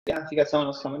Yeah, if you got someone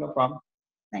else coming, no problem.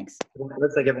 Thanks. It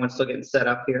looks like everyone's still getting set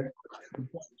up here.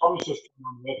 Thomas just came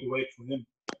on. We have to wait for him.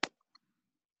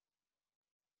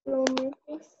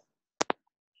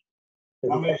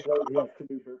 How many,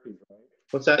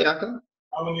 What's that, Jakob?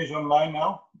 how many is online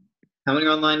now? How many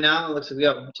are online now? It looks like we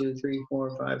got 1, 2, 3,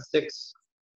 4, 5, 6,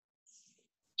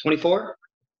 24,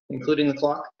 including the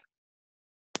clock.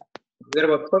 We got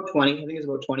about 20. I think there's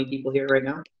about 20 people here right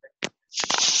now.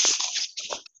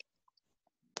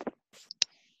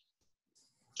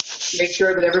 Make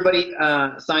sure that everybody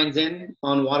signs in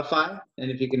on Wodify, and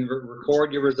if you can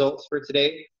record your results for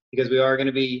today, because we are going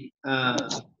to be trying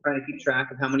to keep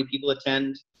track of how many people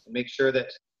attend, and make sure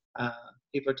that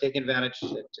people are taking advantage.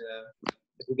 That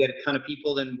if we get a ton of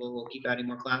people, then we'll keep adding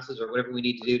more classes or whatever we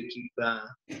need to do to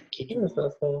keep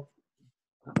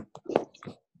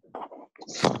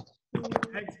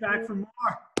Heads back for more.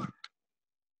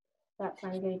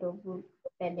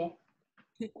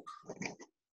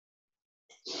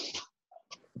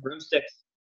 broomsticks.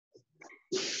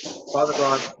 Father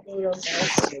Rod.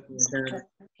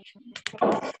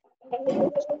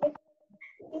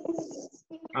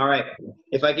 All right.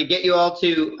 If I could get you all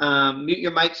to mute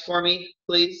your mics for me,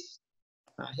 please.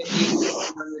 Hit mute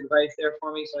on your device there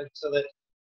for me, so that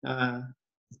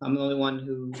I'm the only one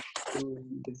who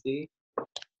you can see.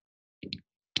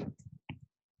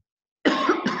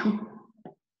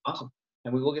 Awesome.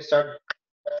 And we will get started.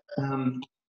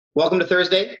 Welcome to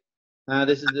Thursday.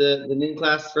 This is the noon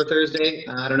class for Thursday.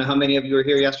 I don't know how many of you were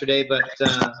here yesterday, but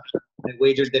I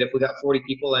wagered that if we got 40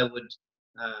 people, I would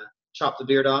chop the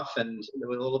beard off, and there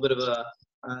was a little bit of a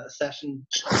session.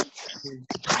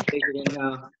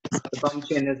 The bum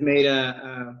chin has made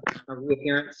a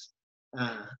reappearance.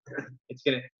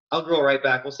 I'll grow right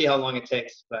back. We'll see how long it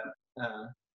takes, but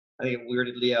I think it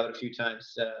weirded Lee out a few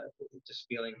times. Just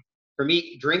feeling, for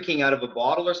me, drinking out of a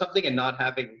bottle or something and not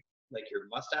having like your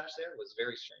mustache there was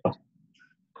very strange.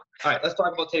 All right, let's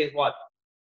talk about today's WOD.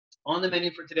 On the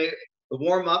menu for today, the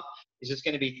warm-up is just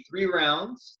going to be 3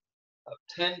 rounds of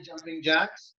 10 jumping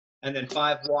jacks and then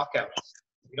 5 walkouts.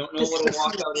 If you don't know what a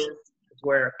walkout is, it's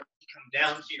where you come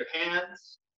down to your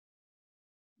hands,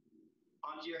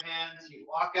 onto your hands, you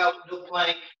walk out into a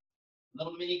plank,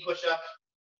 little mini push-up,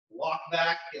 walk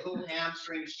back, get a little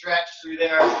hamstring stretch through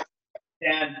there,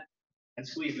 stand, and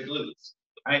squeeze the glutes.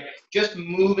 All right, just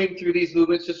moving through these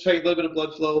movements, just try a little bit of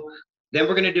blood flow. Then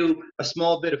we're going to do a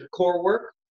small bit of core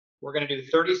work. We're going to do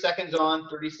 30 seconds on,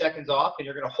 30 seconds off, and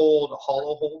you're going to hold a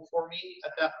hollow hold for me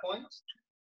at that point.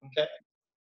 Okay?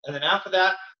 And then after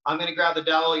that, I'm going to grab the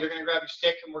dowel, you're going to grab your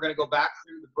stick, and we're going to go back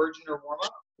through the Bergener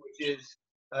warm-up, which is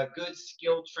a good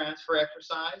skill transfer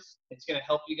exercise. It's going to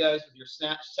help you guys with your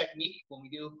snatch technique when we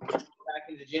do back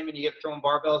in the gym and you get throwing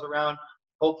barbells around.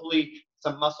 Hopefully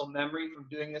some muscle memory from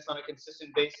doing this on a consistent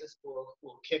basis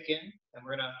will kick in, and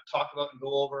we're going to talk about and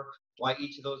go over why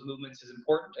each of those movements is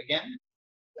important again.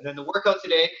 And then the workout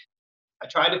today, I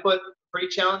tried to put a pretty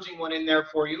challenging one in there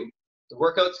for you. The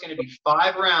workout's going to be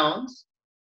 5 rounds,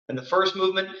 and the first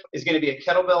movement is going to be a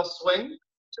kettlebell swing.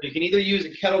 So you can either use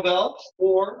a kettlebell,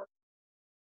 or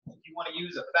if you want to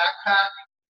use a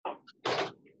backpack,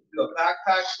 do a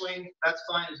backpack swing, that's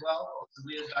fine as well. So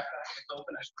Leah's backpack is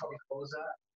open, I should probably close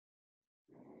that.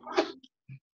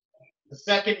 The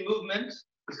second movement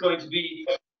is going to be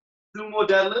sumo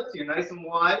deadlift. You're nice and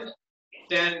wide,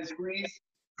 stand and squeeze,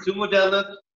 sumo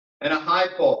deadlift, and a high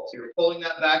pull. So you're pulling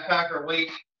that backpack or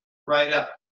weight right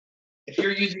up. If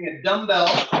you're using a dumbbell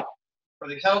for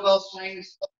the kettlebell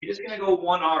swings, you're just going to go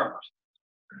one-armed.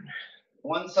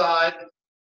 One side,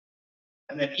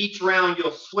 and then each round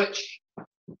you'll switch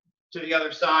to the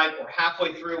other side or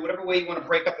halfway through. Whatever way you want to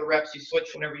break up the reps, you switch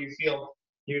whenever you feel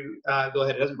you go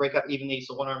ahead. It doesn't break up evenly,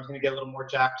 so one arm's going to get a little more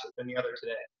jacked than the other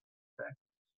today. Okay.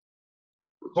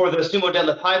 For the sumo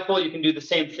deadlift high pull, you can do the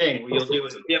same thing, where you'll do a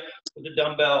dip with the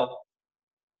dumbbell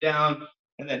down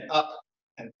and then up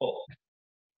and pull.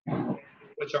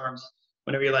 Switch arms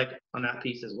whenever you like on that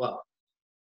piece as well.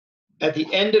 At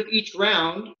the end of each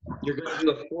round, you're going to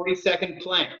do a 40-second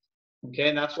plank. Okay,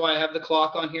 and that's why I have the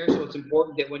clock on here, so it's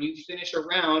important that when you finish a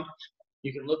round,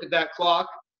 you can look at that clock,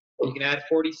 and you can add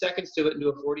 40 seconds to it and do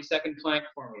a 40-second plank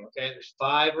for me, okay? There's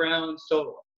 5 rounds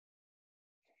total.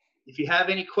 If you have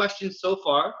any questions so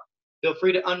far, feel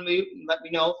free to unmute and let me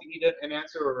know if you need an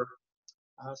answer or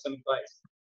some advice.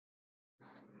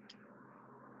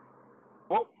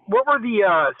 What were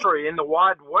the, sorry, in the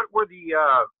WOD, what were the,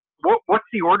 what's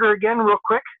the order again, real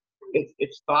quick?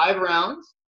 It's 5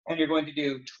 rounds. And you're going to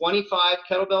do 25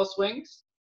 kettlebell swings,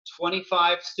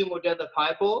 25 sumo deadlift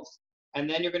high pulls, and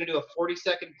then you're going to do a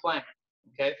 40-second plank.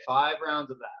 Okay, 5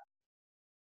 rounds of that.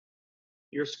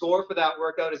 Your score for that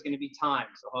workout is going to be time,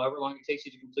 so however long it takes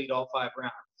you to complete all 5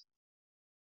 rounds.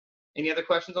 Any other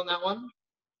questions on that one?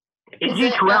 Is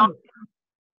each round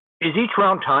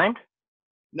timed?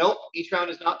 Nope, each round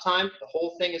is not timed. The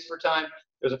whole thing is for time.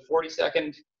 There's a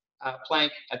 40-second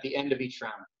plank at the end of each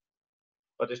round.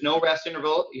 But there's no rest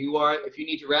interval. If you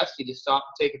need to rest, you just stop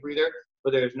and take a breather,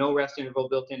 but there's no rest interval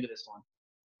built into this one.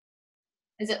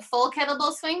 Is it full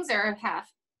kettlebell swings or half?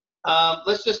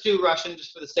 Let's just do Russian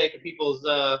just for the sake of people's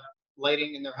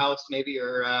lighting in their house maybe,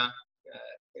 or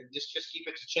just keep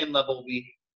it to chin level.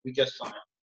 We just fine.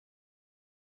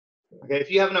 Okay,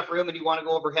 if you have enough room and you want to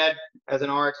go overhead as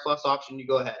an RX Plus option, you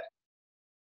go ahead.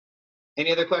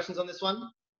 Any other questions on this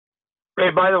one? Hey,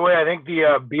 by the way, I think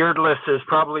the beardless is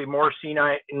probably more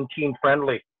C19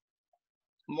 friendly.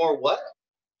 More what?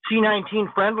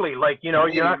 C19 friendly, like, you know,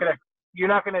 you're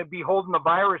not gonna be holding the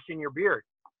virus in your beard.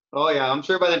 Oh yeah, I'm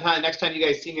sure by the next time you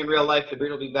guys see me in real life, the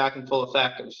beard will be back in full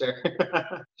effect, I'm sure.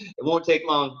 It won't take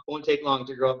long. Won't take long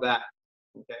to grow it back.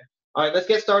 Okay. All right, let's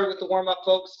get started with the warm-up,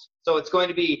 folks. So it's going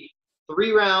to be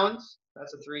 3 rounds.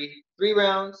 That's a 3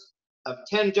 rounds of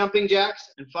 10 jumping jacks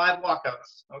and 5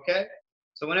 walkouts. Okay.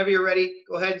 So whenever you're ready,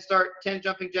 go ahead and start 10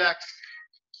 jumping jacks.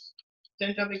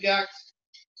 10 jumping jacks.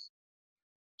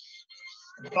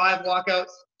 And 5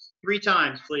 walkouts. 3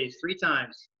 times, please. 3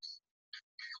 times.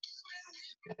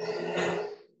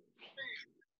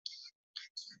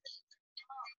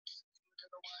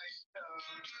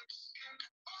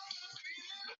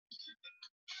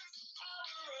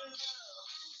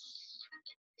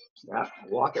 Yeah,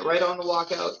 walk it right on the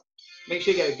walkout. Make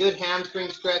sure you get a good hamstring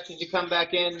stretch as you come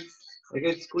back in. A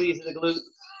good squeeze of the glute.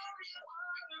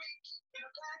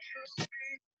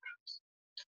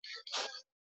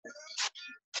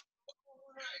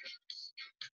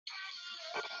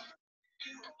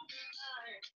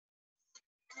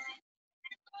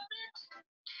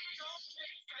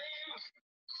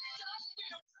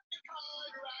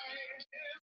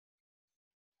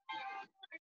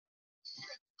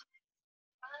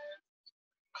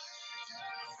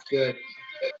 Good.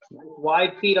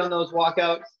 Wide feet on those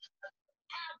walkouts.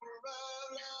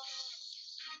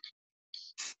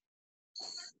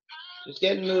 Just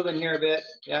getting moving here a bit.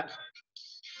 Yeah.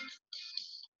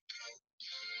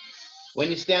 When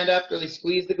you stand up, really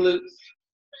squeeze the glutes.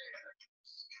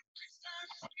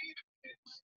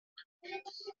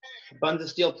 The Buns of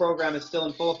Steel program is still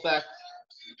in full effect.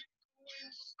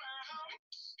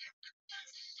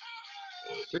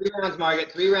 3 rounds,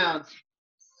 Margaret. 3 rounds.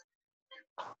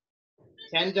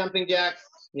 10 jumping jacks.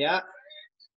 Yeah.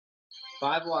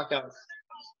 5 walkouts.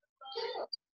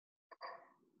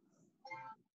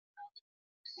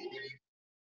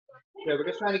 Okay, we're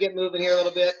just trying to get moving here a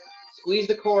little bit. Squeeze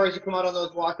the core as you come out on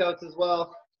those walkouts as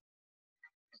well.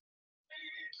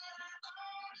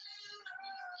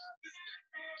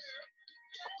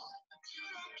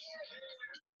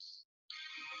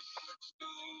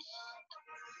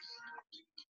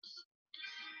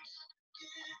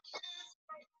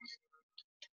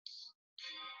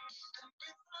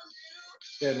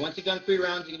 Good. Once you've done 3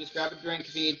 rounds, you can just grab a drink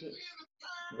if you need to.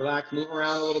 Relax, move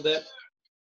around a little bit.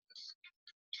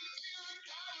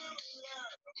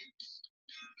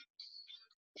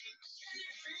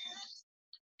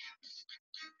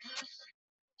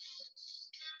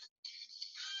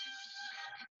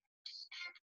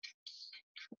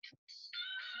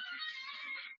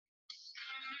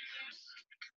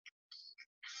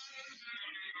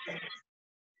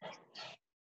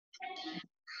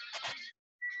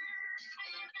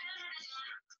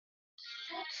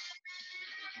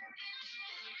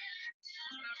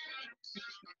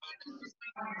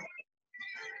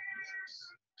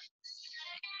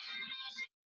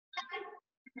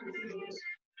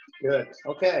 Good.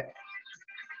 Okay.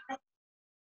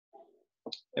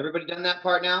 Everybody done that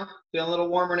part now? Feeling a little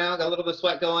warmer now? Got a little bit of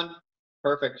sweat going?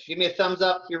 Perfect. Give me a thumbs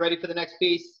up if you're ready for the next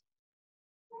piece.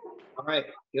 All right.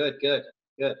 Good, good,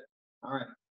 good. All right.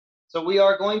 So we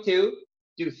are going to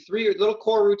do 3 little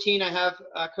core routine I have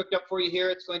cooked up for you here.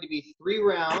 It's going to be 3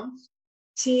 rounds,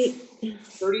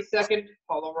 30-second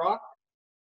hollow rock,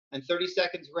 and 30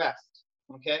 seconds rest.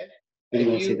 Okay? And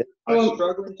if you are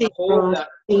struggling to hold that.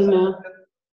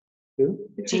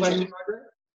 Question, Margaret?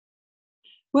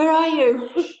 Where are you?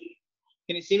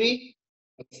 Can you see me?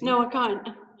 No, I can't.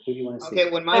 Okay,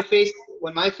 when my face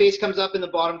comes up in the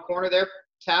bottom corner there,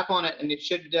 tap on it and it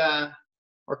should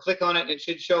or click on it and it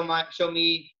should show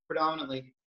me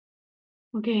predominantly.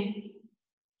 Okay.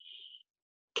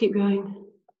 Keep going.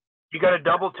 You got to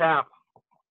double tap.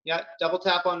 Yeah, double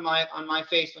tap on my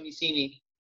face when you see me.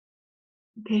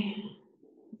 Okay.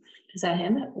 Is that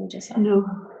him or just No.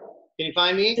 Can you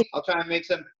find me? I'll try and make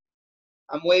some.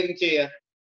 I'm waving to you.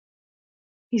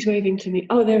 He's waving to me.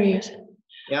 Oh, there he is.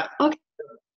 Yeah. Okay.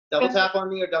 Double tap on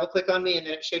me or double click on me, and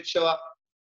then it should show up.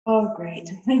 Oh, great.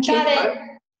 Thank you. Got it.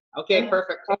 Okay,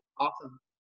 perfect. Awesome.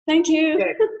 Thank you.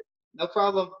 Okay, no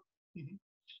problem.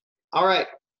 All right.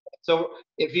 So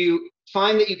if you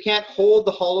find that you can't hold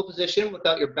the hollow position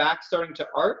without your back starting to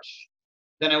arch,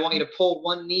 then I want you to pull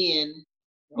one knee in,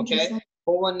 okay?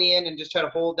 Pull one knee in and just try to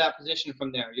hold that position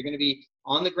from there. You're going to be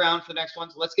on the ground for the next one.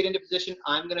 So let's get into position.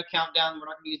 I'm going to count down. We're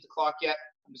not going to use the clock yet.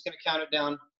 I'm just going to count it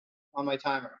down on my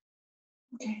timer.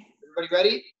 Okay. Everybody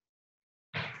ready?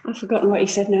 I've forgotten what he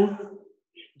said now.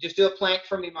 Just do a plank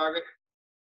for me, Margaret.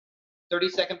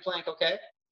 30-second plank, okay?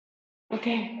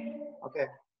 Okay. Okay.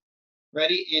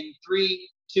 Ready? In 3,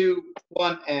 2,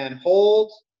 1, and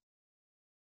hold.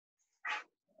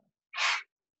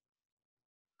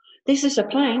 This is a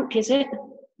plank, is it?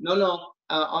 No, no,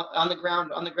 on the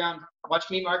ground, on the ground. Watch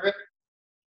me, Margaret.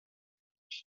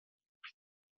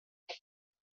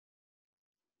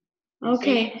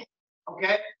 Okay.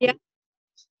 Okay? Yeah.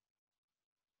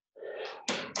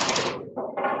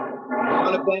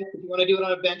 On a bench, if you want to do it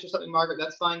on a bench or something, Margaret,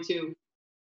 that's fine too.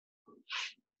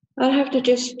 I'll have to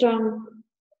just, And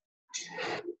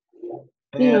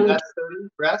Yeah. that's 30.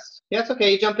 Rest. Yeah, it's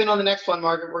okay. You jump in on the next one,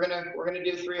 Margaret. We're gonna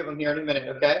do 3 of them here in a minute,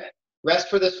 okay? Rest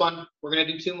for this one. We're gonna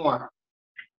do 2 more.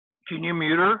 Can you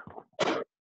mute her?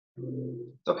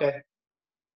 It's okay.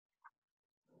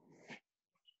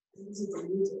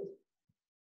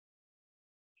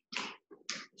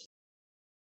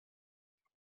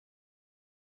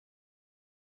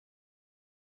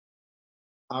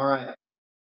 All right.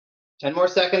 10 more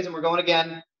seconds and we're going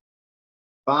again.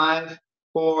 5,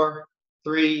 4,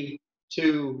 3,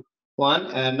 2, 1.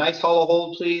 And nice hollow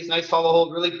hold, please. Nice hollow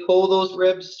hold. Really pull those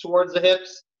ribs towards the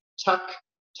hips. Tuck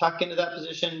into that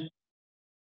position.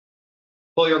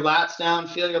 Pull your lats down.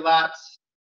 Feel your lats.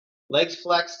 Legs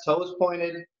flexed, toes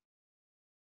pointed.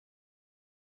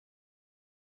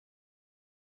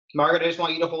 Margaret, I just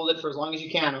want you to hold it for as long as you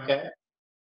can, okay?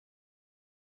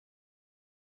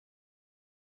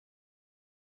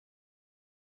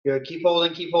 Good. Keep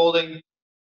holding, keep holding.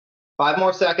 5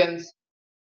 more seconds.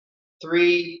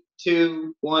 3,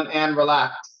 2, 1, and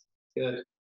relax. Good.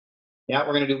 Yeah,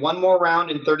 we're going to do 1 more round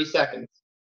in 30 seconds.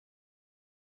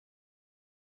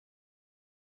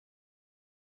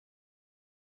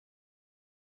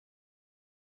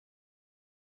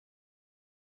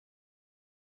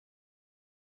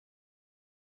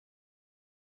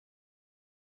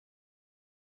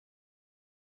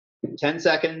 In 10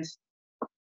 seconds.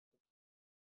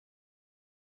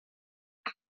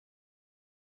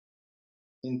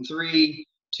 In 3,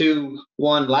 2,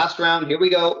 1. Last round. Here we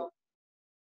go.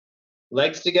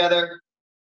 Legs together.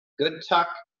 Good tuck.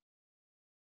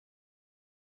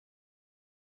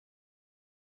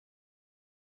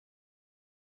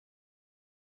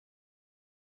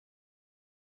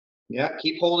 Yeah,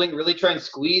 keep holding. Really try and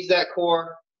squeeze that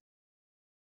core.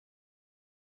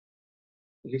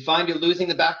 If you find you're losing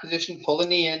the back position, pull a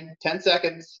knee in. 10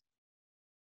 seconds.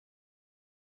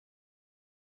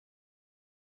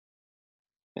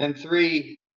 And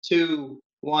 3, 2,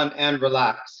 1, and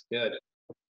relax. Good.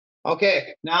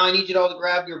 Okay, now I need you all to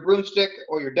grab your broomstick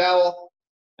or your dowel,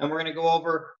 and we're going to go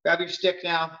over, grab your stick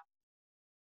now.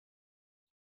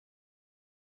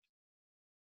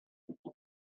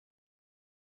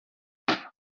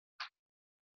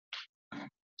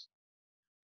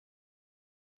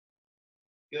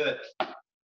 Good.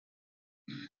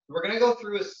 We're going to go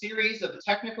through a series of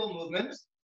technical movements.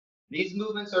 These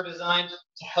movements are designed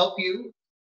to help you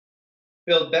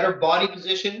build better body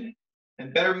position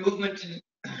and better movement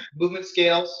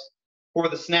scales for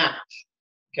the snatch.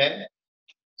 Okay?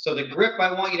 So the grip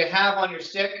I want you to have on your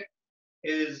stick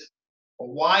is a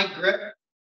wide grip,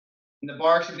 and the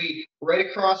bar should be right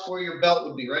across where your belt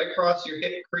would be, right across your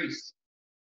hip crease.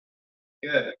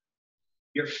 Good.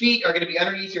 Your feet are going to be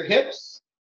underneath your hips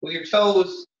with your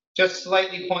toes just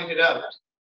slightly pointed out.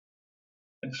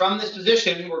 And from this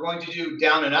position, we're going to do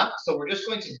down and up. So we're just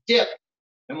going to dip.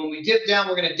 And when we dip down,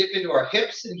 we're going to dip into our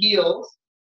hips and heels,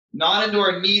 not into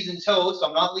our knees and toes. So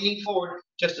I'm not leaning forward,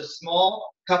 just a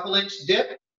small couple-inch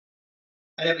dip.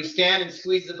 And then we stand and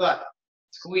squeeze the butt.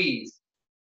 Squeeze.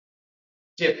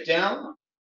 Dip down.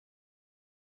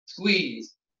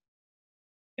 Squeeze.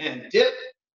 And dip.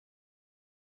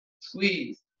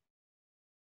 Squeeze.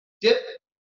 Dip.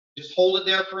 Just hold it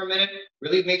there for a minute.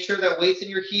 Really make sure that weight's in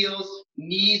your heels.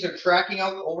 Knees are tracking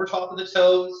out over top of the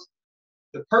toes.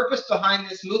 The purpose behind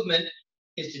this movement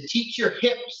is to teach your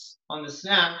hips on the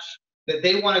snatch that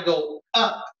they want to go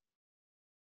up,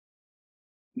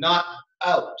 not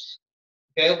out.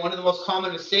 Okay, one of the most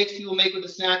common mistakes people make with the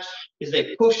snatch is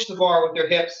they push the bar with their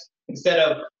hips instead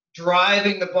of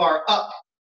driving the bar up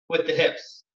with the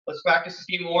hips. Let's practice a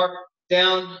few more.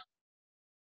 Down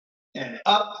and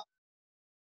up.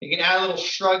 You can add a little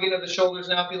shrugging of the shoulders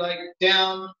now if you like.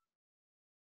 Down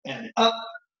and up.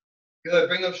 Good.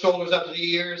 Bring those shoulders up to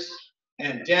the ears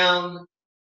and down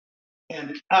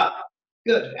and up.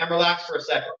 Good. And relax for a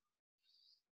second.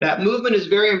 That movement is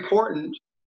very important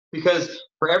because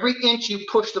for every inch you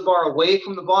push the bar away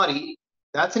from the body,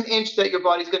 that's an inch that your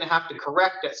body's going to have to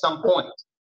correct at some point.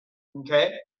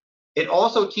 Okay? It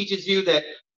also teaches you that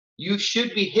you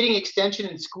should be hitting extension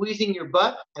and squeezing your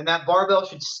butt, and that barbell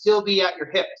should still be at your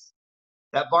hips.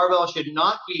 That barbell should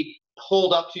not be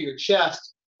pulled up to your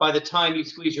chest by the time you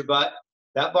squeeze your butt.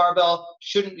 That barbell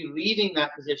shouldn't be leaving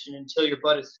that position until your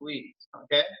butt is squeezed,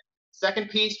 okay? Second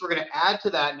piece we're going to add to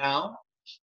that now.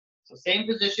 So same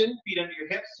position, feet under your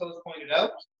hips, toes pointed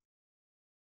out.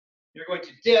 You're going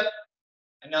to dip,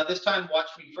 and now this time watch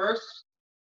me first.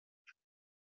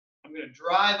 I'm going to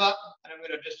drive up, and I'm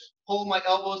going to just pull my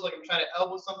elbows like I'm trying to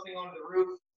elbow something onto the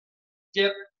roof.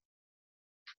 Dip,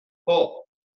 pull.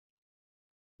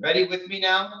 Ready with me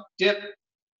now? Dip,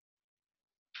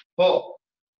 pull.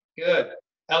 Good.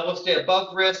 Elbows stay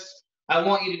above wrists. I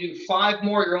want you to do 5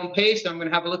 more at your own pace. I'm going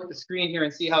to have a look at the screen here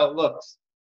and see how it looks.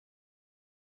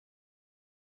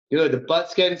 Good. The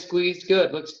butt's getting squeezed.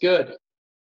 Good. Looks good.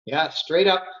 Yeah, straight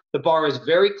up. The bar is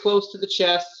very close to the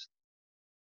chest.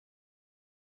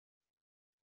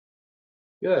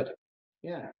 Good.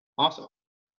 Yeah. Awesome.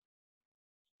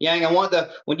 Yang, I want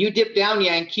when you dip down,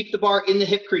 Yang, keep the bar in the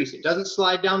hip crease. It doesn't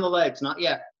slide down the legs. Not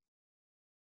yet.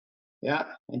 Yeah.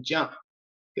 And jump.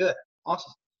 Good.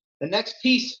 Awesome. The next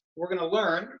piece we're going to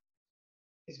learn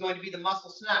is going to be the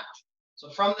muscle snatch. So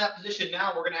from that position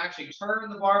now, we're going to actually turn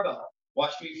the barbell.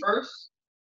 Watch me first.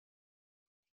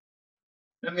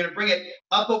 And I'm going to bring it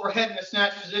up overhead in a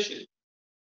snatch position.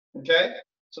 Okay?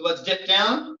 So let's dip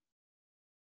down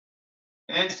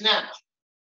and snatch.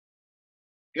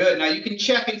 Good. Now you can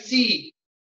check and see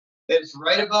that it's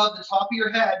right above the top of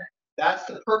your head. That's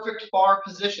the perfect bar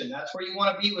position. That's where you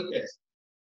want to be with this.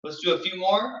 Let's do a few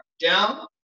more. Down.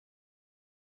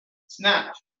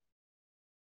 Snatch.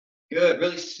 Good.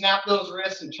 Really snap those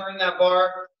wrists and turn that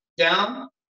bar. Down.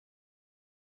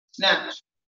 Snatch.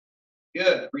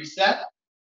 Good. Reset.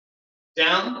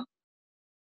 Down.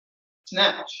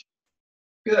 Snatch.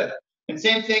 Good. And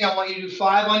same thing, I want you to do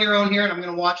 5 on your own here, and I'm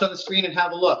going to watch on the screen and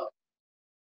have a look.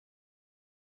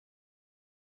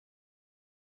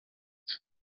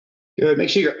 Good. Make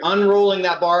sure you're unrolling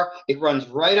that bar. It runs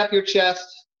right up your chest.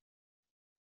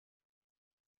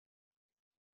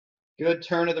 Good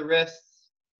turn of the wrists.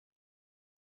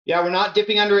 Yeah, we're not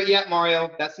dipping under it yet,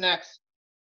 Mario. That's next.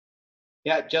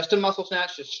 Yeah, just a muscle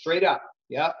snatch, just straight up.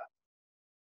 Yep.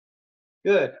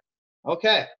 Good.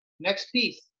 Okay, next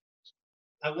piece.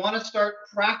 I want to start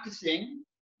practicing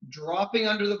dropping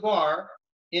under the bar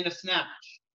in a snatch.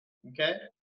 Okay?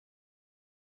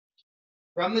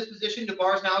 From this position, the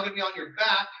bar is now going to be on your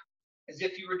back as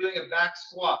if you were doing a back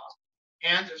squat.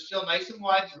 Hands are still nice and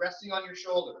wide, resting on your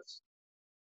shoulders.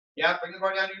 Yeah, bring the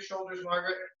bar down to your shoulders,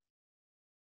 Margaret.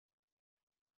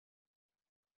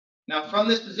 Now from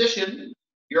this position,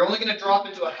 you're only going to drop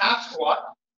into a half squat,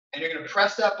 and you're going to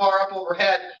press that bar up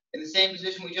overhead in the same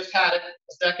position we just had it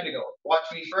a second ago. Watch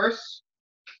me first.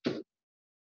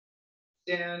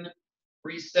 Stand,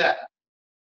 reset.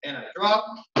 And I drop.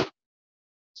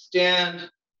 Stand,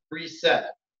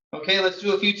 reset. Okay, let's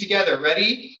do a few together.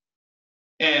 Ready?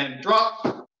 And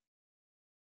drop.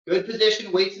 Good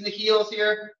position, weights in the heels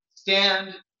here.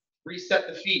 Stand, reset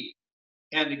the feet.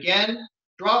 And again,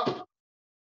 drop.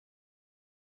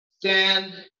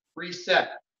 Stand,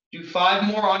 reset. Do 5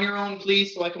 more on your own,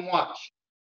 please, so I can watch.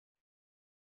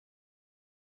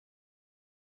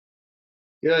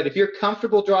 Good. If you're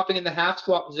comfortable dropping in the half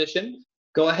squat position,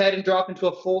 go ahead and drop into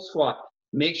a full squat.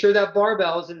 Make sure that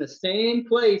barbell is in the same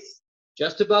place,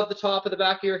 just above the top of the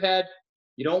back of your head.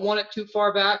 You don't want it too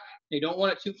far back. You don't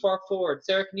want it too far forward.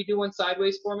 Sarah, can you do one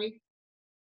sideways for me?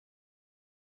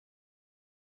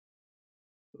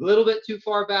 A little bit too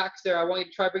far back, Sarah. I want you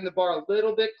to try to bring the bar a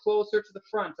little bit closer to the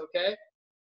front, okay?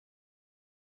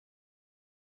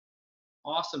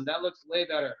 Awesome. That looks way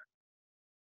better.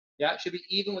 Yeah, it should be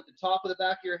even with the top of the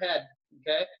back of your head,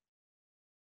 okay?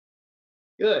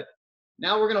 Good.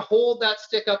 Now we're going to hold that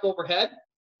stick up overhead,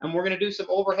 and we're going to do some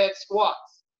overhead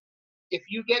squats. If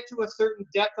you get to a certain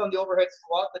depth on the overhead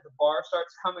squat that the bar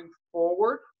starts coming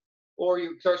forward, or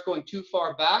you starts going too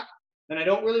far back, then I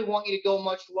don't really want you to go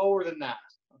much lower than that.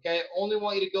 Okay, I only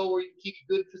want you to go where you can keep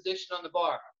a good position on the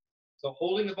bar. So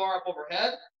holding the bar up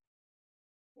overhead,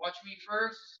 watch me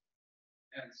first,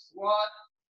 and squat,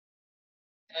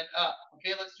 and up.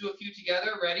 Okay, let's do a few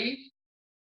together. Ready?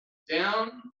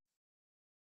 Down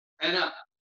and up.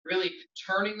 Really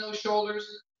turning those shoulders.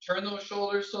 Turn those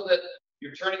shoulders so that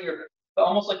you're turning your,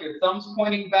 almost like your thumb's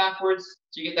pointing backwards.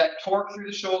 So you get that torque through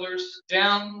the shoulders.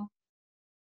 Down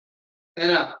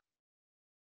and up.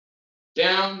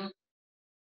 Down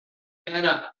and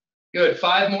up. Good.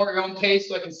 5 more at your own pace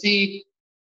so I can see.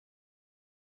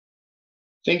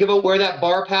 Think about where that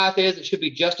bar path is. It should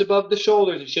be just above the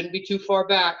shoulders. It shouldn't be too far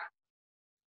back.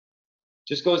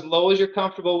 Just go as low as you're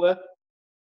comfortable with.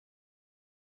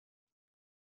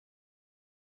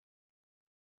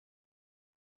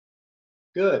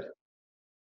 Good.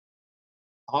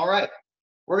 All right.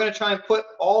 We're going to try and put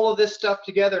all of this stuff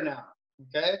together now.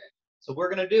 Okay? So we're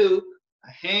going to do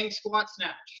a hang squat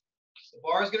snatch. The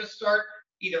bar is going to start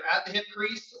either at the hip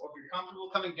crease, or if you're comfortable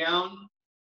coming down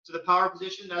to the power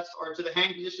position, or to the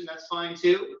hang position, that's fine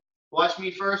too. Watch me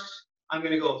first. I'm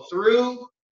going to go through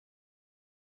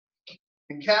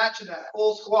and catch in that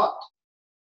full squat.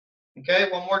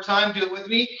 Okay, one more time, do it with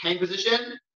me. Hang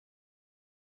position.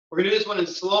 We're going to do this one in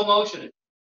slow motion.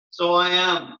 So I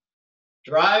am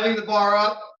driving the bar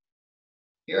up.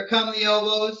 Here come the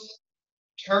elbows.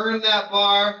 Turn that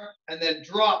bar and then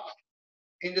drop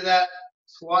into that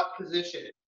squat position.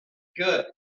 Good.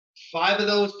 5 of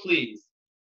those, please.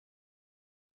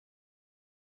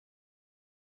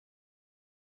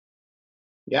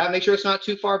 Yeah, make sure it's not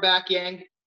too far back, Yang.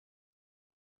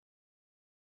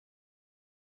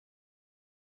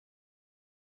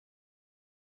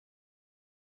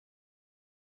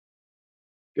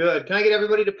 Good. Can I get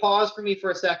everybody to pause for me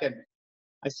for a second?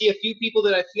 I see a few people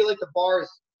that I feel like the bar is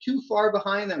too far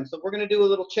behind them, so we're going to do a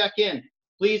little check-in.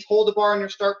 Please hold the bar in your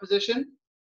start position.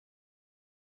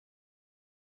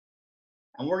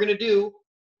 And we're going to do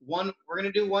one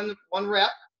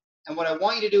rep. And what I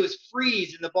want you to do is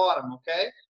freeze in the bottom, okay?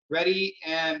 Ready,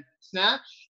 and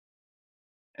snatch,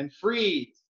 and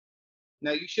freeze.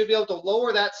 Now you should be able to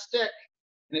lower that stick,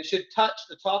 and it should touch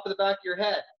the top of the back of your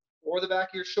head or the back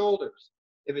of your shoulders.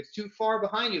 If it's too far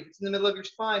behind you, if it's in the middle of your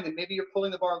spine, then maybe you're pulling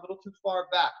the bar a little too far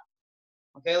back.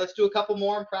 Okay, let's do a couple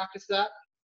more and practice that.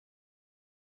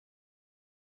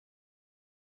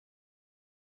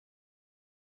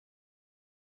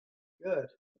 Good.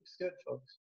 Looks good,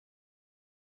 folks.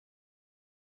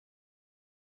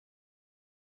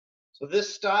 So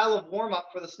this style of warm-up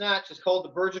for the snatch is called the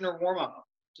Bergener warm-up.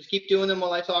 Just keep doing them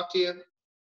while I talk to you.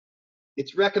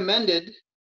 It's recommended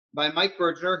by Mike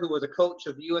Bergener, who was a coach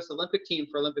of the U.S. Olympic team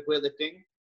for Olympic weightlifting,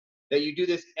 that you do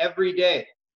this every day.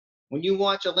 When you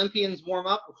watch Olympians warm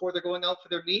up before they're going out for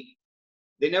their meet,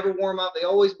 they never warm up. They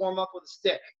always warm up with a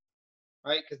stick,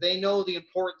 right? Because they know the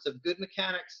importance of good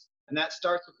mechanics, and that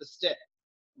starts with the stick,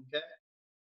 okay?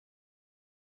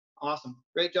 Awesome.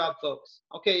 Great job, folks.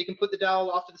 Okay, you can put the dowel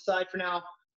off to the side for now,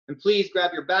 and please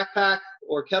grab your backpack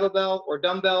or kettlebell or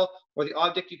dumbbell or the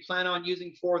object you plan on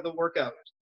using for the workout.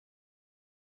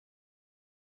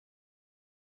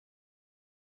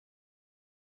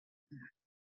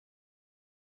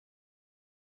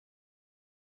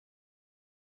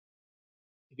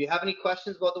 If you have any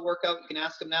questions about the workout, you can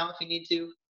ask them now if you need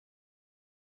to.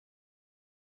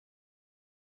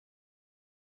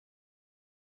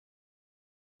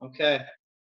 Okay.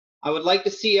 I would like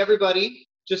to see everybody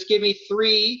just give me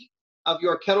 3 of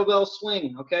your kettlebell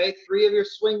swing, okay? 3 of your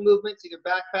swing movements, either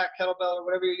backpack, kettlebell, or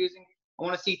whatever you're using. I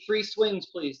want to see 3 swings,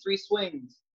 please. 3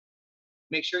 swings.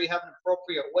 Make sure you have an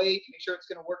appropriate weight. Make sure it's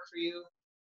going to work for you.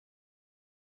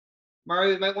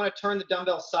 Mario, you might want to turn the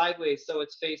dumbbell sideways so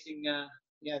it's facing,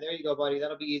 yeah, there you go, buddy.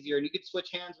 That'll be easier. And you can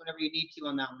switch hands whenever you need to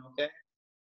on that one, okay?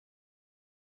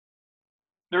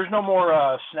 There's no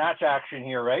more snatch action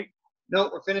here, right? No,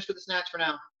 we're finished with the snatch for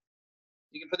now.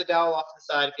 You can put the dowel off to the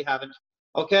side if you haven't.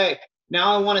 Okay,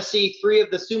 now I want to see 3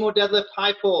 of the sumo deadlift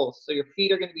high pulls. So your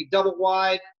feet are going to be double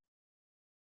wide.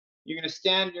 You're going to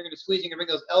stand, you're going to squeeze, you're going to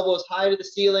bring those elbows high to the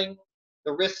ceiling.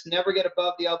 The wrists never get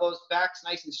above the elbows. Back's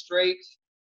nice and straight.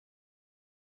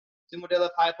 Sumo deadlift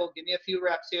high pull. Give me a few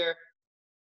reps here.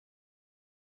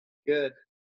 Good.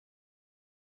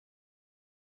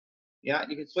 Yeah,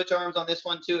 you can switch arms on this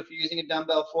one too. If you're using a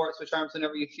dumbbell for it, switch arms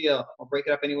whenever you feel. Or break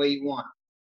it up any way you want.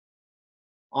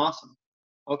 Awesome.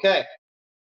 Okay.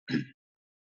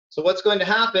 So what's going to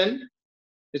happen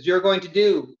is you're going to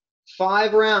do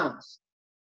 5 rounds,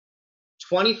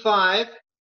 25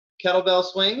 kettlebell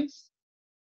swings,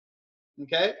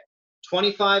 okay,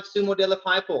 25 sumo deadlift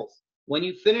high pulls. When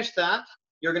you finish that,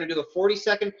 you're going to do a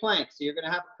 40-second plank. So you're going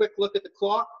to have a quick look at the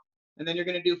clock, and then you're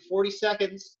going to do 40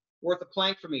 seconds worth of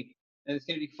plank for me. And it's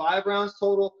going to be 5 rounds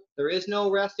total. There is no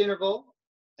rest interval.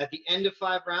 At the end of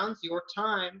 5 rounds, your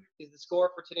time is the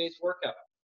score for today's workout.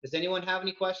 Does anyone have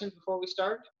any questions before we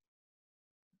start?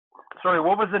 Sorry,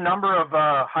 what was the number of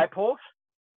high poles?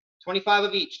 25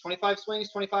 of each, 25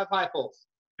 swings, 25 high pulls.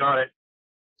 Got it.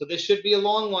 So this should be a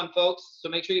long one, folks. So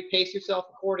make sure you pace yourself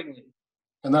accordingly.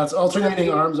 And that's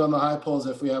alternating arms on the high pulls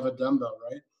if we have a dumbbell,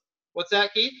 right? What's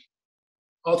that, Keith?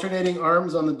 Alternating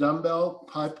arms on the dumbbell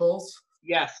high pulls.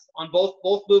 Yes, on both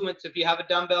movements. If you have a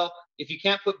dumbbell, if you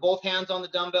can't put both hands on the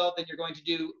dumbbell, then you're going to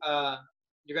do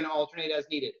you're going to alternate as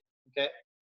needed. Okay.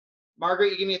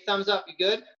 Margaret, you give me a thumbs up. You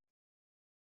good?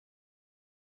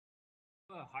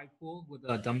 High pull with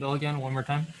a dumbbell again, one more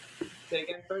time. Say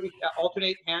again. Sorry.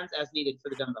 Alternate hands as needed for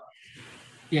the dumbbell.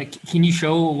 Yeah, can you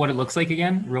show what it looks like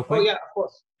again, real quick? Oh yeah, of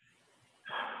course.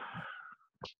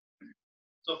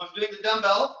 So if I'm doing the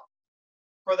dumbbell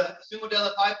for the sumo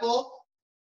deadlift high pull,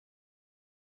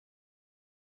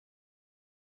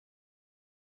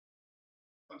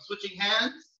 I'm switching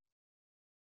hands,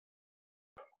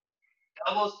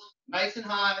 elbows nice and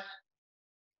high,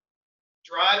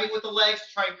 driving with the legs to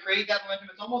try and create that momentum.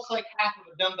 It's almost like half of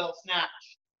a dumbbell snatch.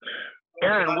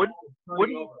 Aaron,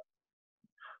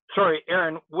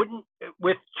 Aaron, wouldn't,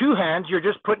 with two hands, you're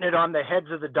just putting it on the heads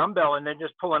of the dumbbell and then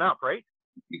just pulling up, right?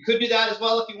 You could do that as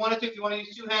well if you wanted to. If you want to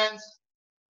use two hands,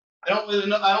 I don't really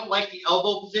know. I don't like the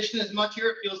elbow position as much here.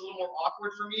 It feels a little more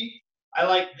awkward for me. I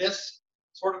like this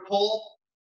sort of pull.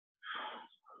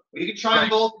 You can try them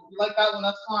both. If you like that one,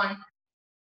 that's fine.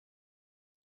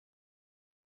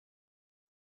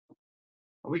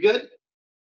 Are we good?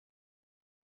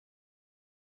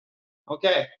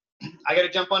 Okay. I got to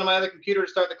jump onto my other computer to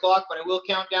start the clock, but I will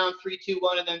count down 3, 2,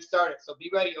 1, and then start it. So be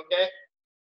ready, okay?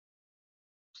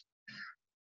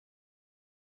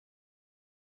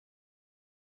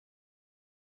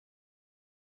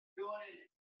 Going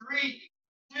in 3,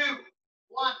 2,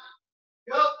 1,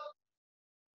 go.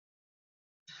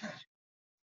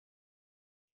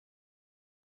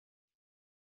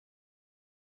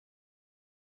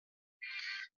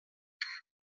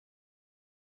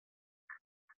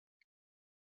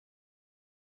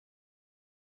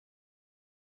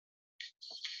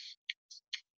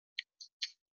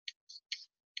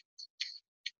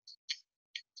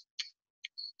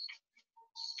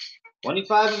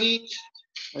 $25 of each,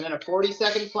 and then a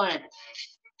 40-second plank.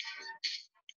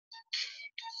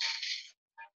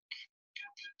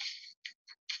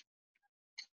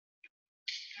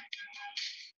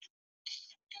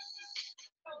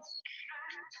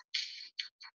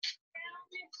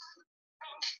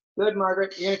 Good,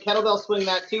 Margaret. You're gonna kettlebell swing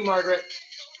that too, Margaret.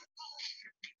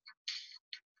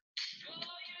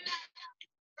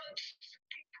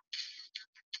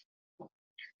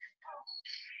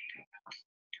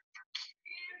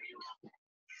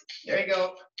 There you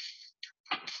go.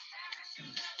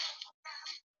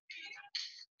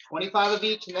 25 of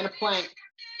each, and then a plank.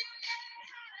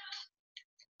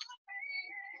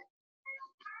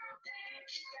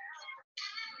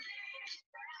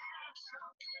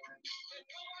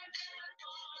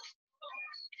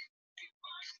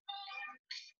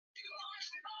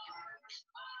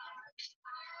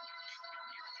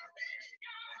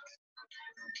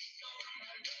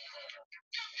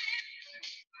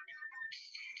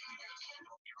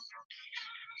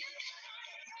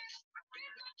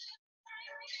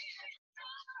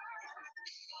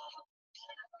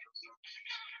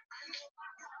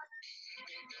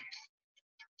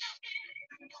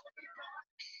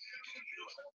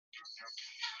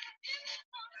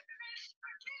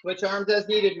 Switch arms as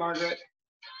needed, Margaret.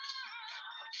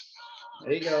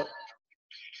 There you go.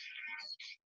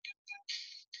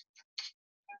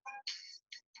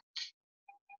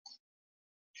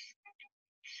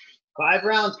 Five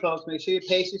rounds, folks. Make sure you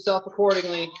pace yourself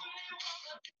accordingly.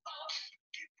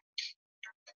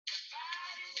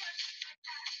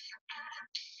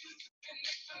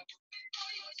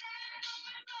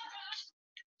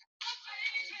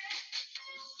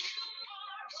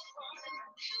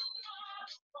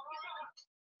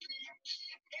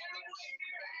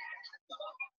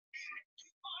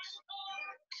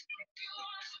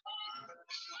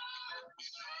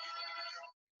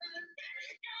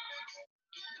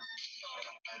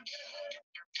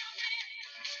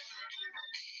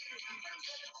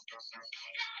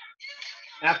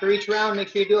 After each round, make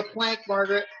sure you do a plank,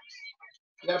 Margaret.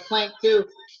 You got a plank too.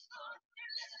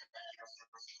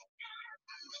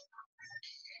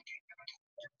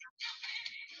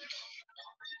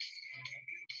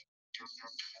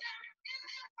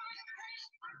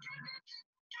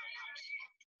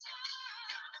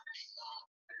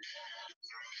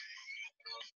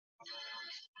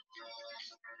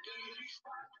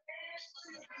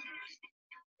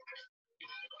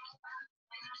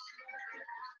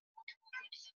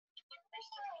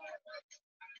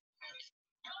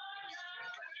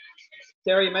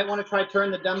 Sarah, you might want to try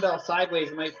turn the dumbbell sideways.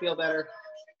 It might feel better.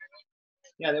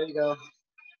 Yeah, there you go.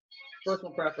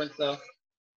 Personal preference, though.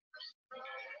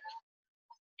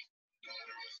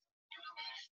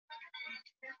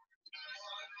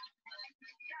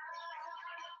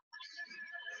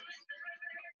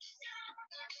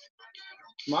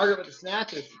 Margaret with the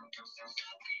snatches.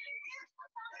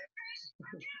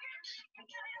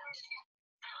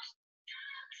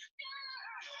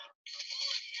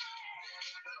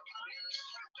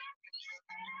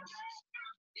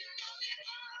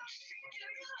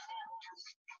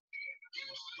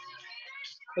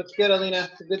 Looks good, Alina.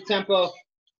 It's a good tempo.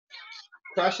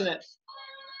 Crushing it.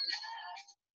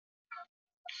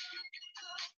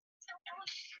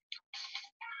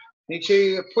 Make sure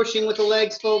you're pushing with the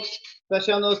legs, folks,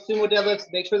 especially on those sumo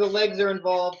deadlifts. Make sure the legs are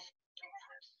involved.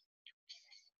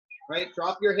 Right?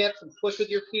 Drop your hips and push with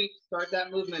your feet. Start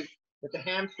that movement with the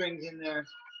hamstrings in there.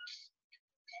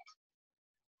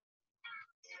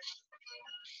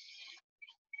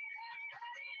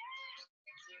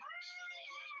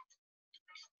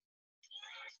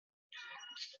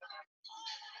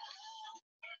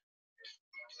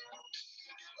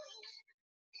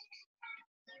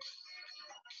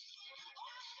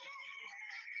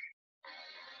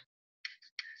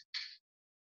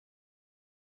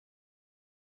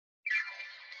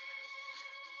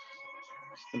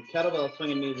 Some kettlebell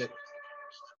swinging music.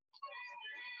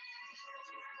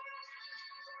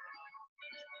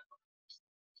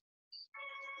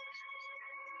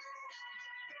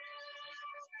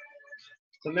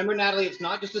 So remember, Natalie, it's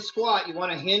not just a squat. You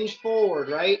want to hinge forward,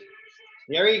 right?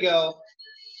 There you go.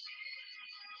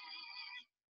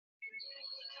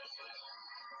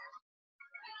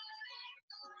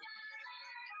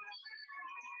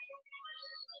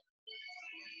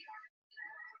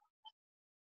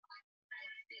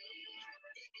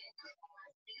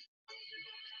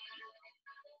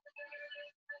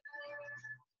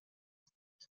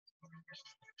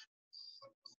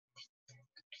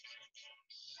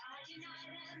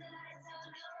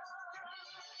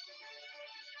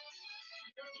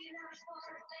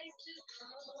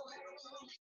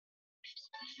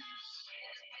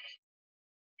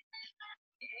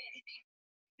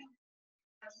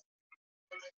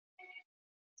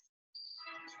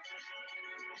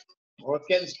 Oh, it's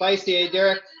getting spicy, eh,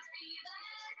 Derek?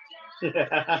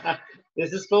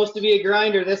 This is supposed to be a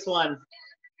grinder, this one.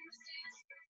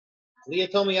 Leah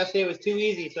told me yesterday it was too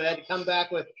easy, so I had to come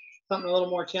back with something a little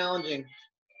more challenging.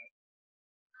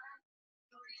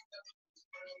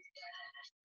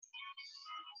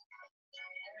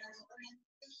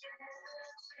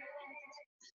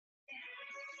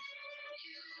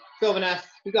 Go, Vanessa.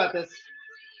 We got this.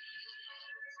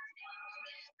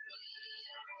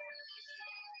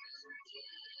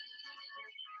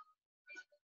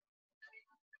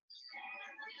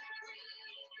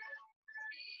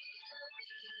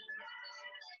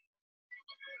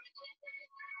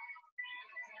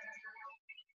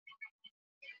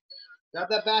 Grab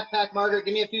that backpack, Margaret.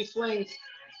 Give me a few swings.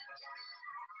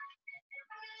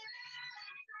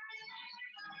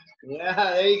 Yeah,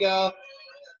 there you go.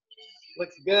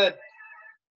 Looks good.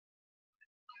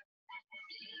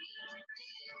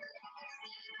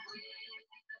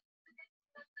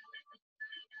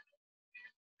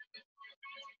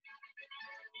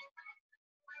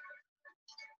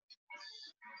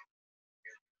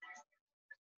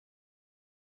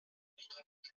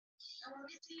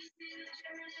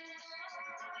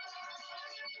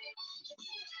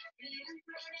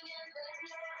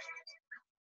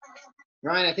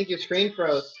 Ryan, I think your screen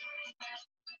froze.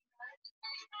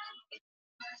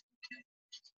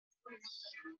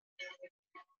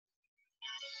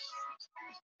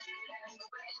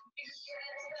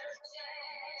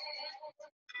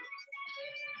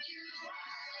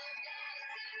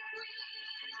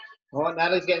 Oh,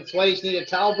 Natalie's getting sweaty. She needs a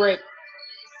towel break.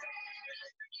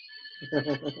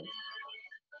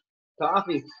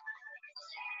 Coffee.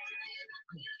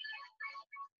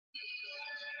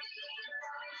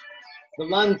 The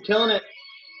lungs killing it.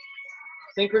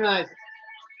 Synchronize.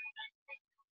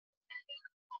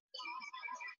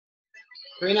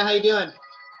 Karina, how you doing?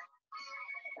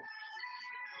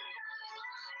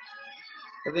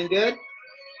 Everything good?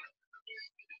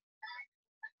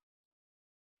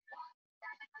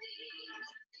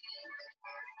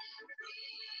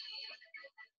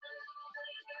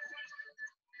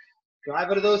 Drive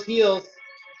out of those heels.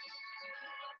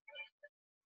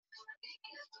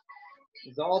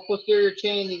 It's all posterior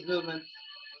chain, these movements.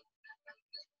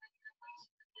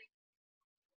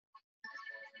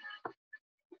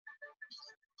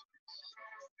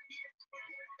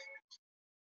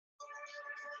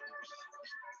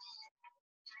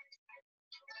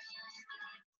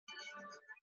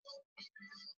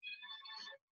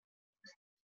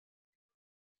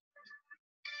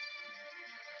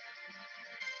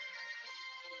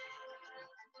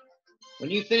 When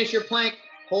you finish your plank,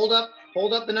 hold up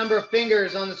the number of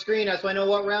fingers on the screen so I know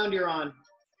what round you're on.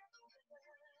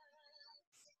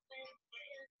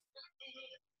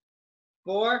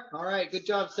 4? All right, good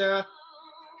job, Sarah.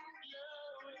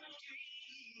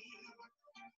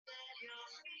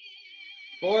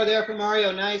 Four there for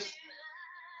Mario, nice.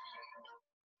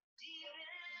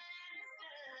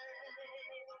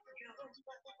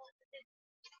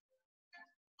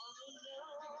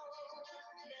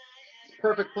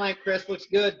 Perfect plank, Chris, looks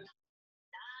good.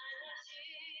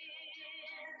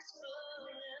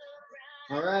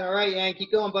 All right, Yang,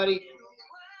 keep going, buddy.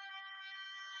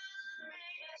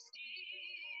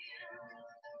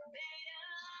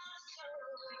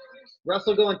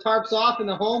 Russell going tarps off in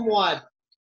the home wad.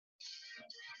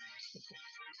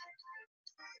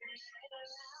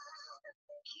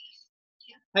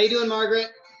 How you doing, Margaret?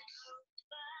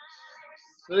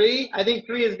 3? I think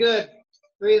 3 is good.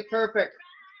 3 is perfect.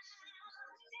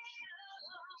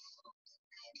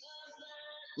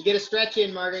 You get a stretch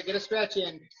in, Margaret. Get a stretch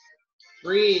in.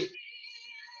 Breathe.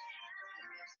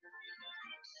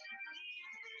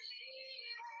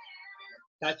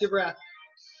 Catch your breath.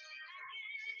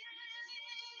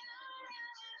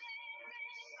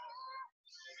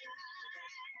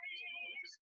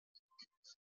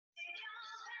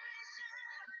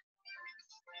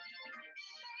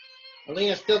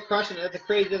 Alina's still crushing it. That's a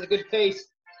crazy, that's a good pace.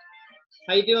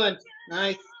 How you doing?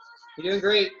 Nice. You're doing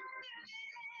great.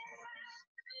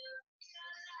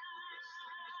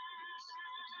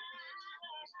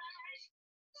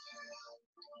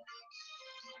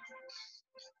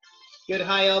 Good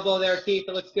high elbow there, Keith.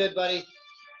 It looks good, buddy.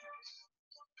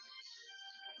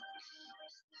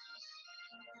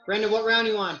 Brendan, what round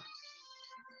are you on?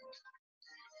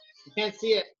 You can't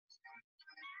see it.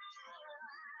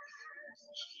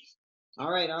 All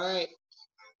right, all right.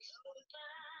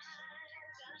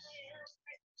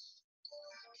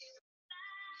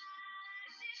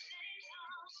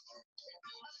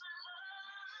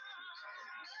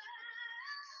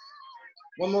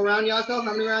 One more round, Yaakov?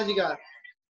 How many rounds you got?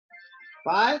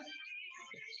 5?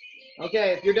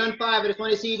 Okay, if you're done 5, I just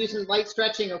want to see you do some light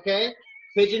stretching, okay?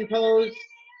 Pigeon pose,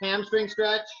 hamstring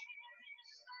stretch.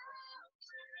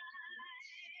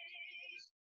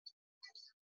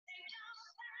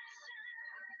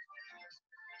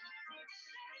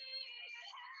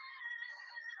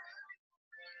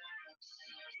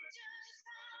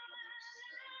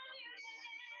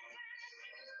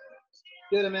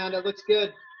 Good, Amanda, looks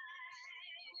good.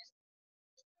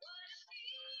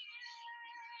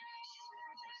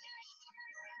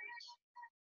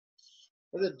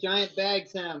 That's a giant bag,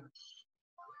 Sam.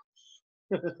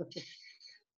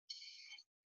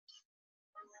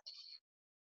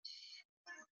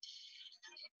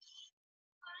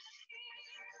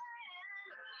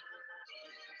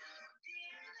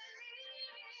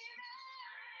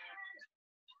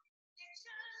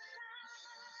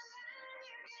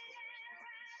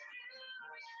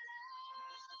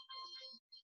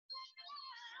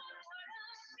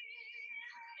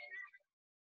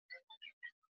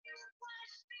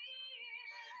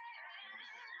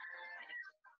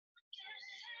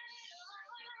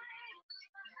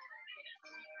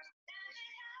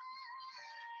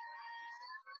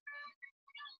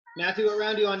 Matthew, what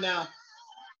round are you on now?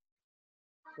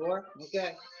 4?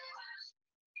 Okay.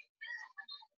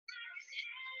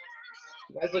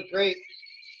 You guys look great.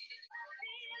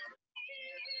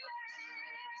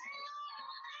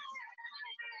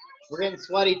 We're getting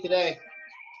sweaty today.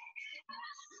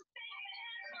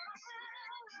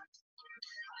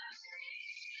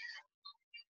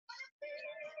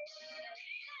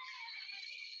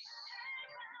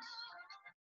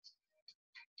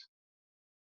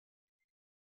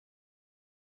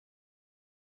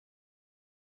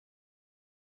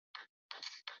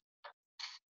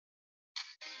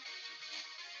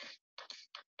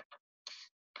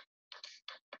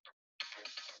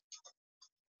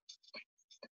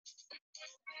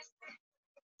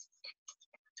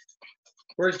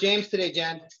 Where's James today,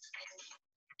 Jen?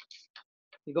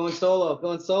 You're going solo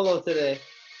today.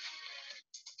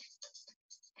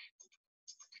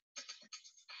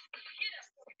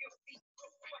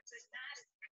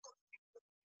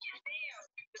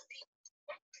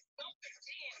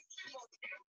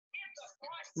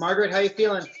 Margaret, how you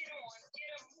feeling?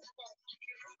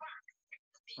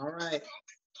 All right,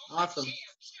 awesome.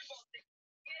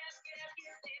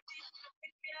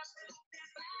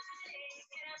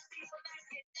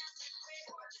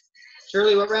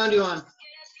 Shirley, what round are you on?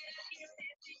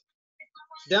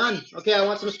 Done. Okay, I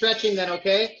want some stretching then,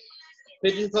 okay?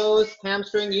 Pigeon pose,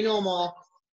 hamstring, you know them all.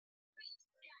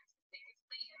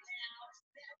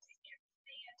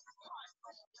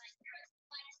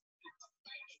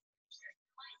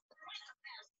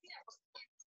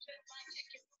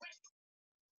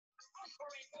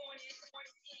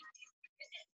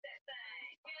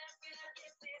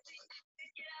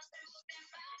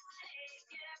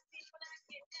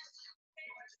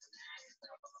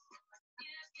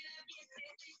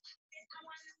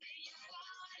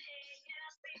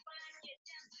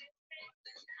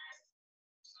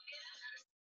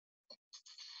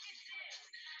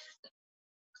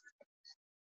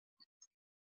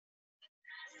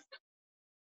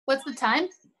 What's the time?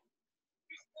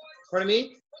 Pardon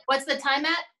me? What's the time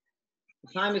at?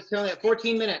 The time is currently at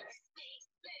 14 minutes.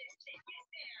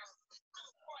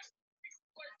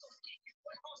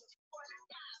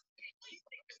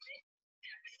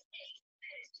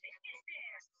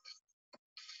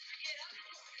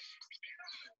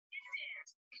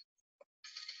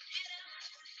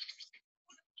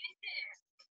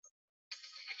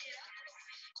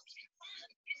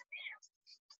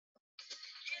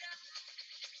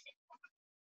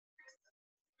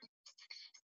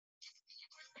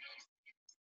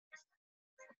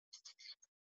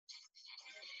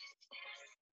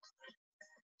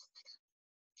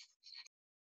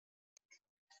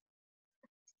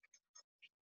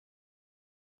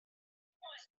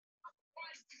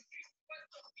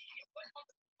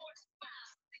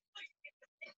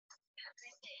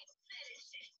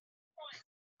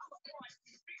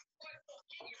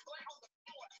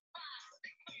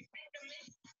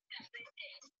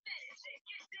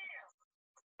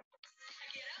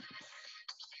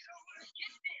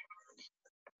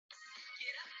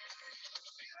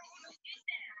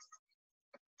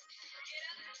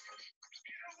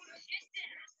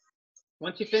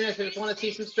 Once you finish, I just want to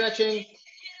see some stretching.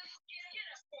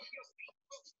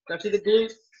 Stretch the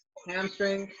glutes,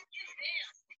 hamstring.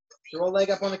 Roll leg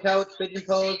up on the couch, pigeon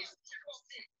pose.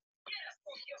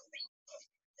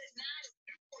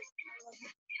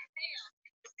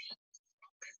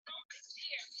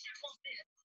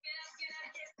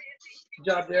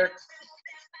 Good job, Derek.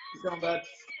 Keep going, bud.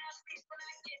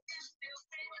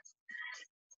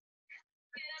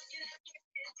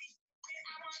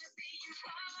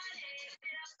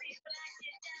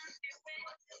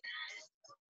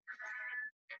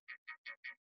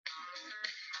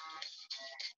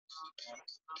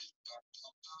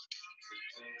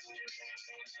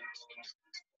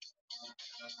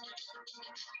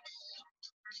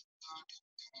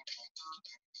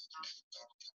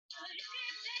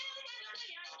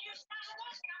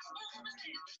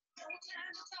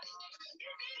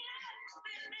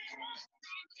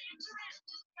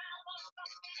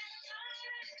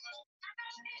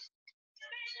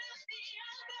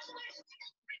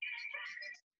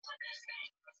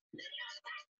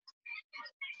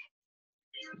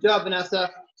 Good job,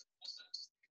 Vanessa.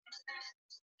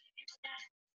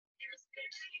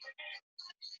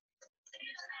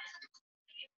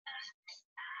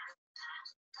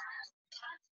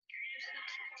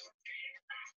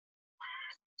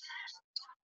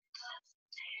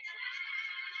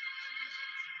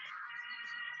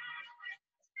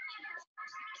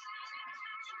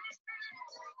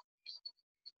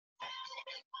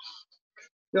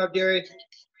 Good job, Gary.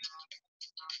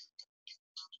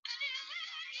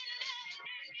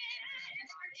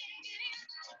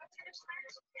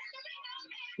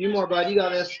 Few more, bud. You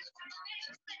got this.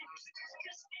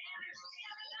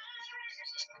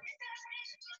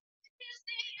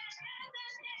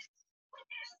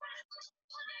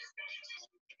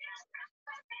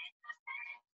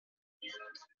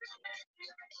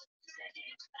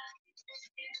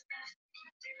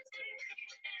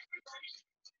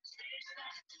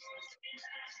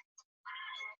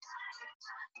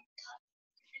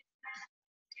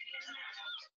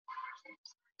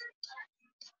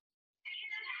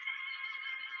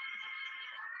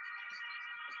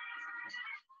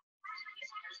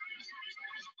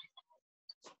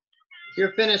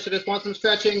 You're finished. I just want some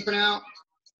stretching for now.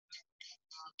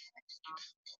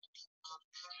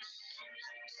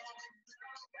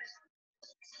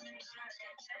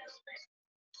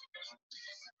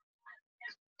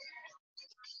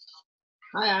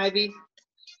 Hi, Ivy.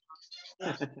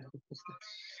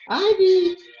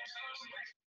 Ivy.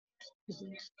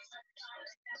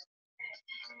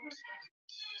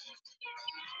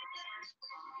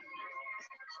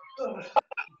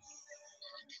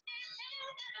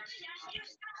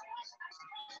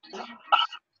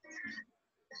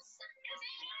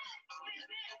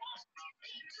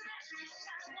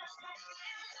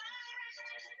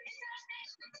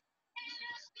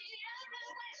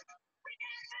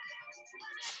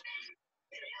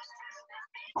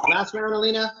 Last round,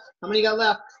 Alina. How many you got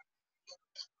left?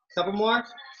 Couple more?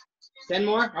 10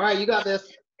 more? All right, you got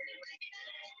this.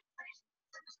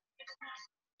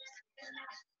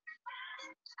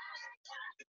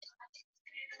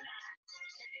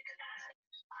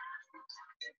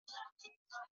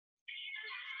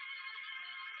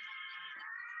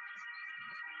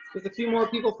 There's a few more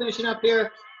people finishing up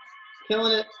here.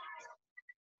 Killing it.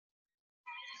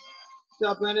 Good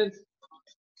job, Brendan.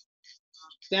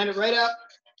 Stand it right up.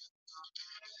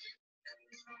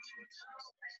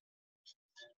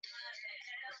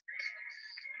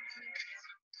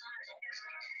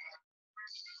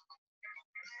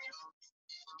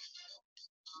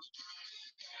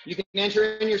 You can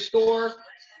enter in your score,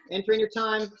 enter in your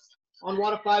time on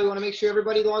Watify. We want to make sure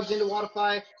everybody logs into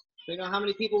Watify so we know how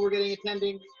many people we're getting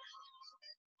attending.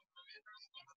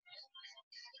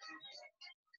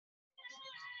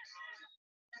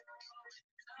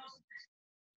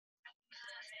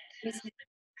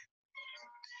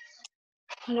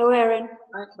 Hello, Aaron.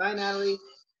 All right, bye, Natalie.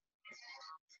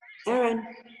 Aaron,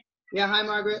 Yeah, hi,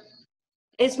 Margaret.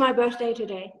 it's my birthday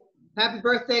today. Happy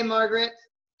birthday, Margaret.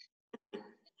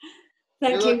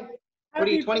 Thank look- you. What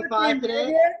are you, 25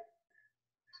 today?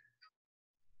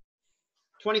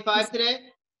 25 today?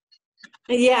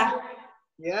 Yeah,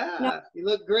 Yeah, you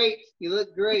look great. You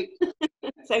look great.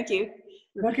 thank you.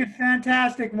 Looking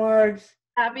fantastic, Margs.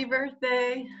 Happy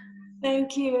birthday.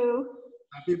 Thank you.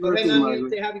 Happy Go ahead birthday, and unmute,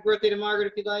 Margaret. say happy birthday to Margaret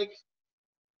if you'd like.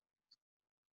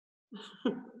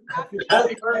 Happy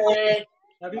birthday.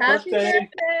 Happy Happy birthday.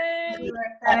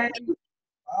 birthday.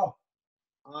 Wow.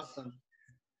 Awesome.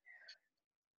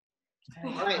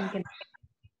 All right.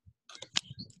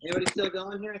 Anybody still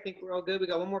going here? I think we're all good. We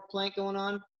got one more plank going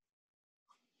on.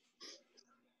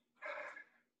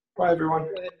 Bye, everyone.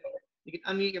 Go ahead. You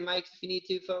can unmute your mics if you need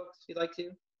to, folks, if you'd like to.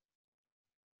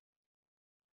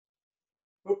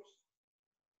 Oops.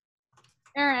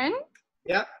 Aaron,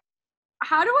 Yep.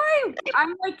 how do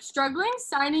I'm like struggling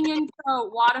signing into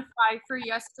Watify for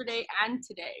yesterday and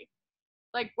today.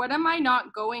 Like, what am I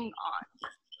not going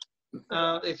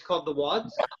on? It's called the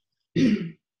WADs.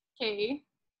 Okay.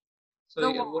 So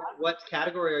The what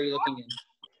category are you looking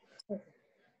in?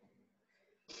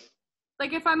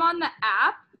 Like, if I'm on the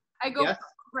app, I go Yes,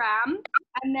 program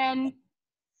and then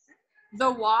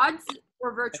the WADs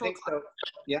or I virtual think so.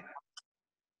 Yeah,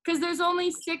 because there's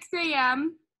only 6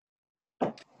 a.m.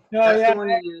 No, that's yeah, the one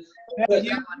you use. yeah, Use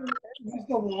use, that one. use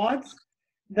the WADs.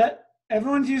 That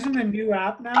everyone's using the new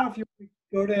app now. If you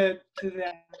go to the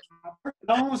app,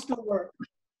 that one will still work.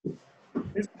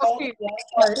 It's called Okay.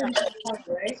 Watify,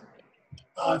 right?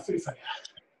 35.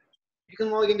 You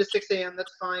can log into 6 a.m.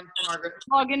 That's fine, Margaret.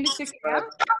 Log into 6 a.m.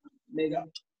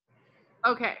 Megan.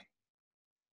 Okay.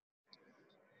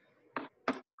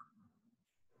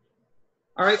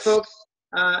 All right, folks.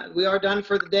 We are done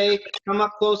for the day. Come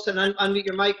up close and unmute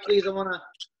your mic, please. I wanna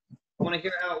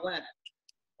hear how it went.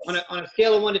 On a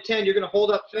scale of 1 to 10, you're gonna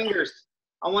hold up fingers.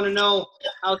 I want to know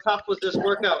how tough was this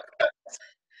workout.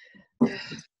 You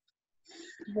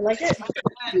like it? It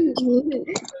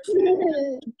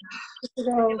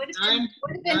would Nine. have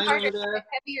been Nine harder over if I there. had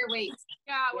heavier weights.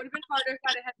 Yeah, it would have been harder if I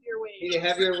had a heavier weight. Need a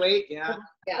heavier weight? Yeah.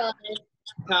 Yeah.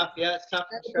 Tough. Yeah, it's tough.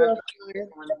 It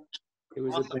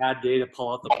was Awesome. a bad day to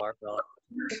pull out the barbell.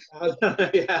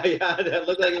 Yeah. That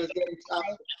looked like it was getting tough.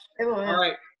 It was. All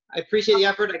right. I appreciate the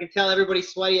effort. I can tell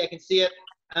everybody's sweaty. I can see it.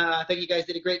 I think you guys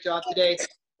did a great job today.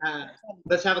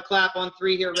 Let's have a clap on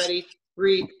 3 here. Ready?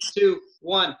 3, 2,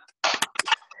 1.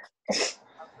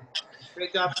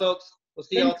 Great job, folks. We'll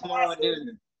see you all tomorrow at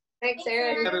noon. Thanks, Thanks,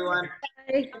 Aaron. everyone.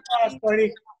 Thanks,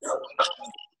 buddy.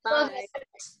 Bye.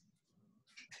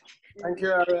 Thank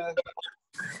you, Aaron.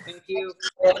 Thank you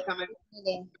for coming.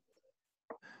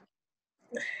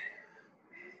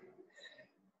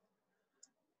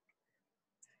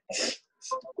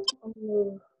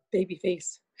 Baby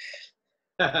face.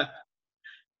 Didn't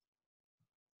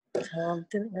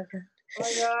work.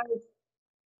 Bye, guys.